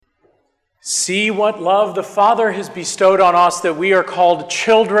See what love the Father has bestowed on us that we are called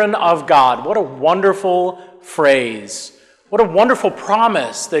children of God. What a wonderful phrase. What a wonderful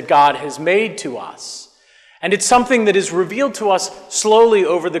promise that God has made to us. And it's something that is revealed to us slowly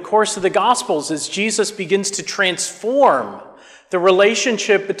over the course of the Gospels as Jesus begins to transform the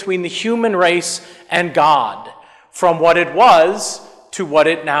relationship between the human race and God from what it was to what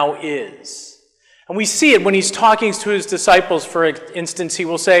it now is. And we see it when he's talking to his disciples. For instance, he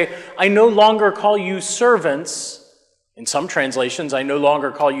will say, I no longer call you servants. In some translations, I no longer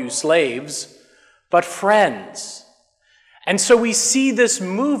call you slaves, but friends. And so we see this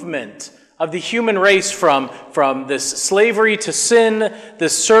movement of the human race from this slavery to sin,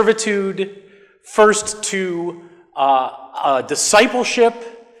 this servitude, first to discipleship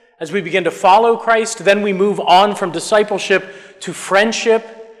as we begin to follow Christ. Then we move on from discipleship to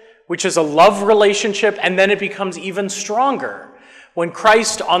friendship, which is a love relationship, and then it becomes even stronger when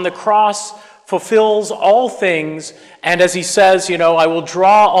Christ on the cross fulfills all things, and as he says, I will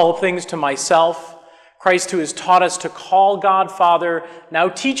draw all things to myself. Christ, who has taught us to call God Father, now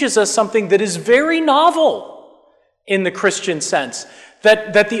teaches us something that is very novel in the Christian sense,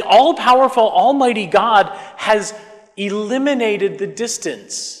 that the all-powerful, almighty God has eliminated the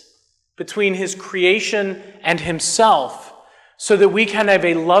distance between his creation and himself, so that we can have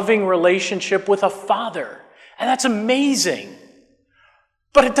a loving relationship with a Father. And that's amazing.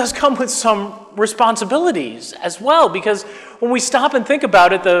 But it does come with some responsibilities as well, because when we stop and think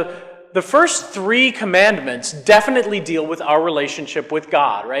about it, the first 3 commandments definitely deal with our relationship with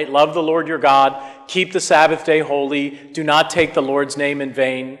God, right? Love the Lord your God, keep the Sabbath day holy, do not take the Lord's name in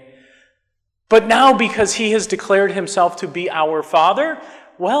vain. But now, because he has declared himself to be our Father,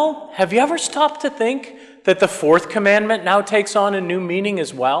 well, have you ever stopped to think that the 4th commandment now takes on a new meaning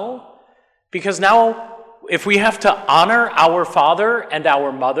as well? Because now, if we have to honor our father and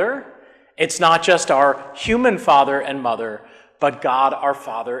our mother, it's not just our human father and mother, but God our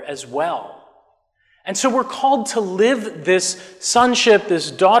Father as well. And so we're called to live this sonship,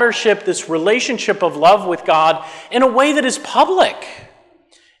 this daughtership, this relationship of love with God in a way that is public,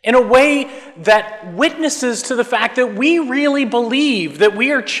 in a way that witnesses to the fact that we really believe that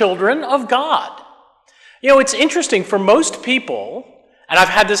we are children of God. It's interesting for most people, and I've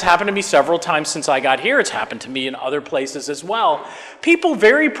had this happen to me several times since I got here. It's happened to me in other places as well. People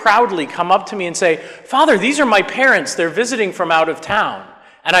very proudly come up to me and say, Father, these are my parents. They're visiting from out of town,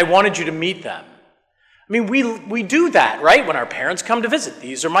 and I wanted you to meet them. I mean, we do that, right? When our parents come to visit,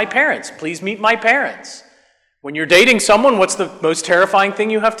 these are my parents. Please meet my parents. When you're dating someone, what's the most terrifying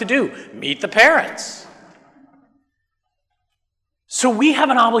thing you have to do? Meet the parents. So we have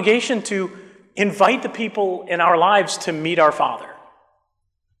an obligation to invite the people in our lives to meet our Father.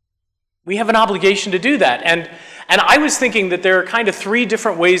 We have an obligation to do that. And I was thinking that there are kind of 3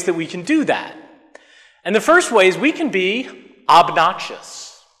 different ways that we can do that. And the first way is we can be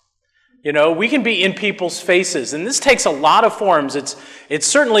obnoxious. We can be in people's faces. And this takes a lot of forms. It's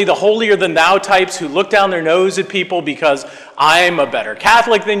certainly the holier-than-thou types who look down their nose at people because I'm a better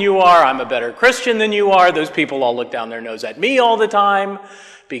Catholic than you are, I'm a better Christian than you are. Those people all look down their nose at me all the time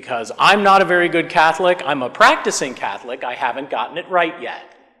because I'm not a very good Catholic. I'm a practicing Catholic. I haven't gotten it right yet.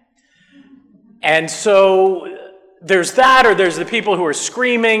 And so there's that, or there's the people who are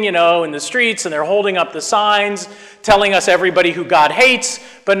screaming, in the streets, and they're holding up the signs, telling us everybody who God hates,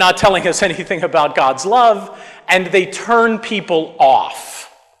 but not telling us anything about God's love, and they turn people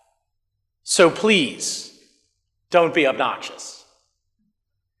off. So please, don't be obnoxious.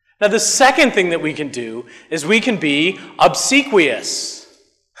 Now, the second thing that we can do is we can be obsequious.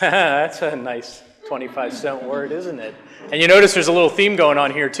 That's a nice 25-cent word, isn't it? And you notice there's a little theme going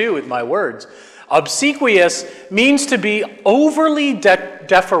on here, too, with my words. Obsequious means to be overly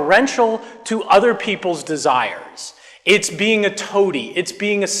deferential to other people's desires. It's being a toady. It's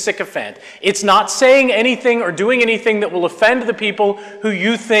being a sycophant. It's not saying anything or doing anything that will offend the people who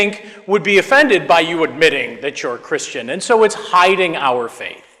you think would be offended by you admitting that you're a Christian. And so it's hiding our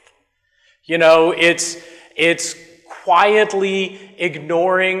faith. It's quietly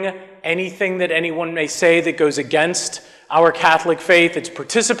ignoring anything that anyone may say that goes against our Catholic faith. It's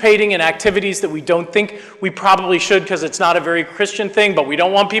participating in activities that we don't think we probably should because it's not a very Christian thing, but we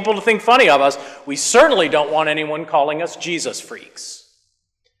don't want people to think funny of us. We certainly don't want anyone calling us Jesus freaks.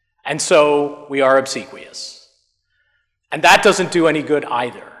 And so we are obsequious. And that doesn't do any good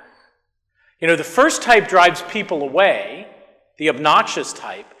either. The first type drives people away, the obnoxious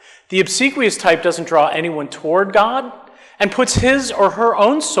type. The obsequious type doesn't draw anyone toward God and puts his or her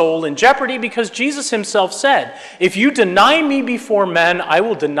own soul in jeopardy because Jesus himself said, if you deny me before men, I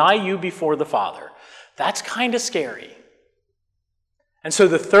will deny you before the Father. That's kind of scary. And so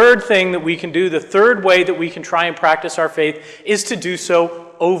the third thing that we can do, the third way that we can try and practice our faith, is to do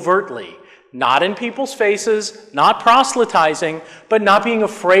so overtly. Not in people's faces, not proselytizing, but not being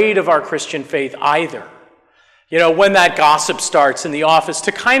afraid of our Christian faith either. When that gossip starts in the office,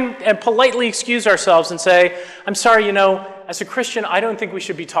 to kind and politely excuse ourselves and say, I'm sorry, as a Christian, I don't think we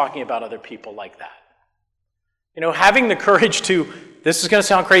should be talking about other people like that. Having the courage to, this is going to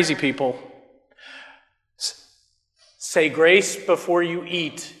sound crazy, people, say grace before you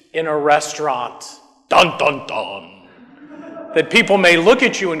eat in a restaurant. Dun, dun, dun. That people may look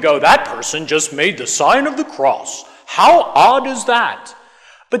at you and go, that person just made the sign of the cross. How odd is that?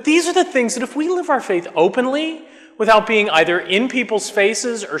 But these are the things that if we live our faith openly, without being either in people's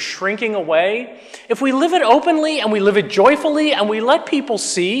faces or shrinking away, if we live it openly and we live it joyfully and we let people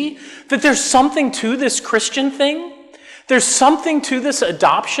see that there's something to this Christian thing, there's something to this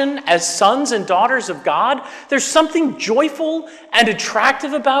adoption as sons and daughters of God, there's something joyful and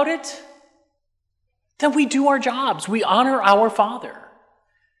attractive about it, then we do our jobs. We honor our Father.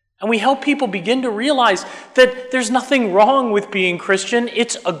 And we help people begin to realize that there's nothing wrong with being Christian.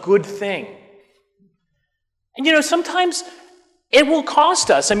 It's a good thing. And sometimes it will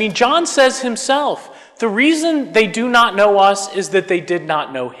cost us. John says himself, the reason they do not know us is that they did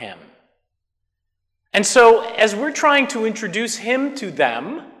not know him. And so as we're trying to introduce him to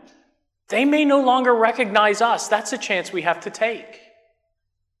them, they may no longer recognize us. That's a chance we have to take.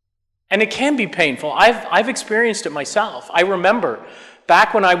 And it can be painful. I've experienced it myself. I remember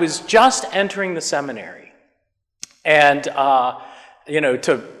back when I was just entering the seminary, and,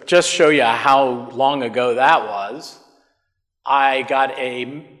 to just show you how long ago that was, I got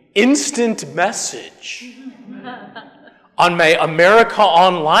an instant message on my America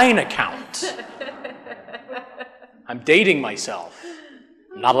Online account. I'm dating myself.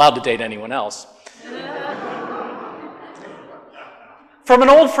 I'm not allowed to date anyone else. From an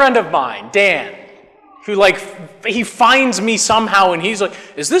old friend of mine, Dan, who he finds me somehow and he's like,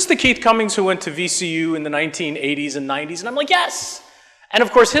 is this the Keith Cummings who went to VCU in the 1980s and 90s? And I'm like, yes. And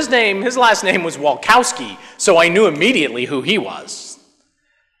of course his last name was Walkowski, so I knew immediately who he was.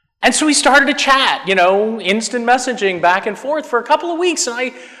 And so we started to chat, instant messaging back and forth for a couple of weeks.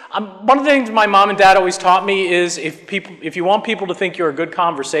 And one of the things my mom and dad always taught me is if you want people to think you're a good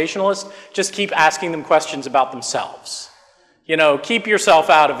conversationalist, just keep asking them questions about themselves. Keep yourself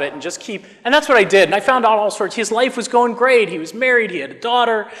out of it and and that's what I did. And I found out all sorts. His life was going great. He was married. He had a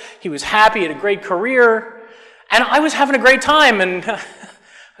daughter. He was happy. He had a great career. And I was having a great time. And I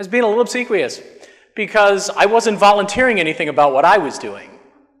was being a little obsequious because I wasn't volunteering anything about what I was doing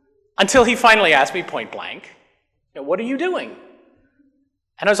until he finally asked me point blank, what are you doing?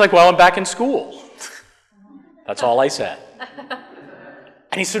 And I was like, well, I'm back in school. That's all I said.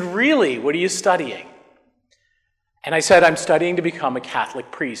 And he said, really? What are you studying? And I said, I'm studying to become a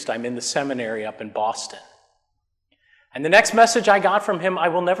Catholic priest. I'm in the seminary up in Boston. And the next message I got from him, I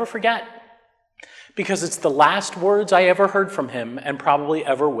will never forget, because it's the last words I ever heard from him and probably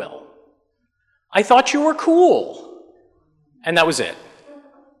ever will. I thought you were cool. And that was it.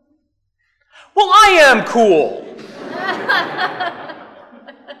 Well, I am cool.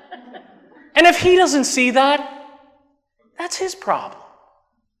 And if he doesn't see that, that's his problem.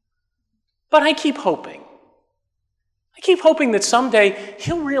 But I keep hoping. I keep hoping that someday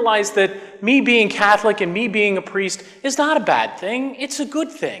he'll realize that me being Catholic and me being a priest is not a bad thing. It's a good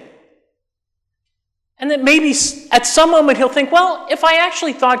thing. And that maybe at some moment he'll think, well, if I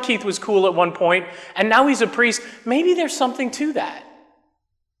actually thought Keith was cool at one point and now he's a priest, maybe there's something to that.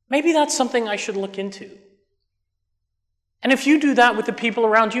 Maybe that's something I should look into. And if you do that with the people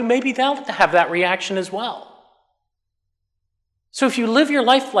around you, maybe they'll have that reaction as well. So if you live your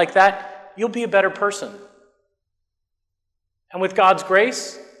life like that, you'll be a better person. And with God's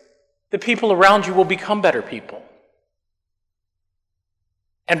grace, the people around you will become better people.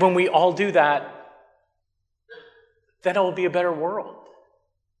 And when we all do that, then it will be a better world.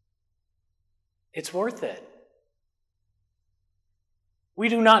 It's worth it. We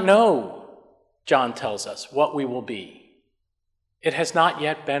do not know, John tells us, what we will be. It has not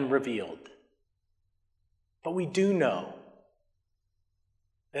yet been revealed. But we do know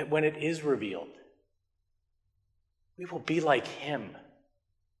that when it is revealed, we will be like him,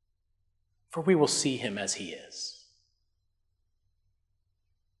 for we will see him as he is.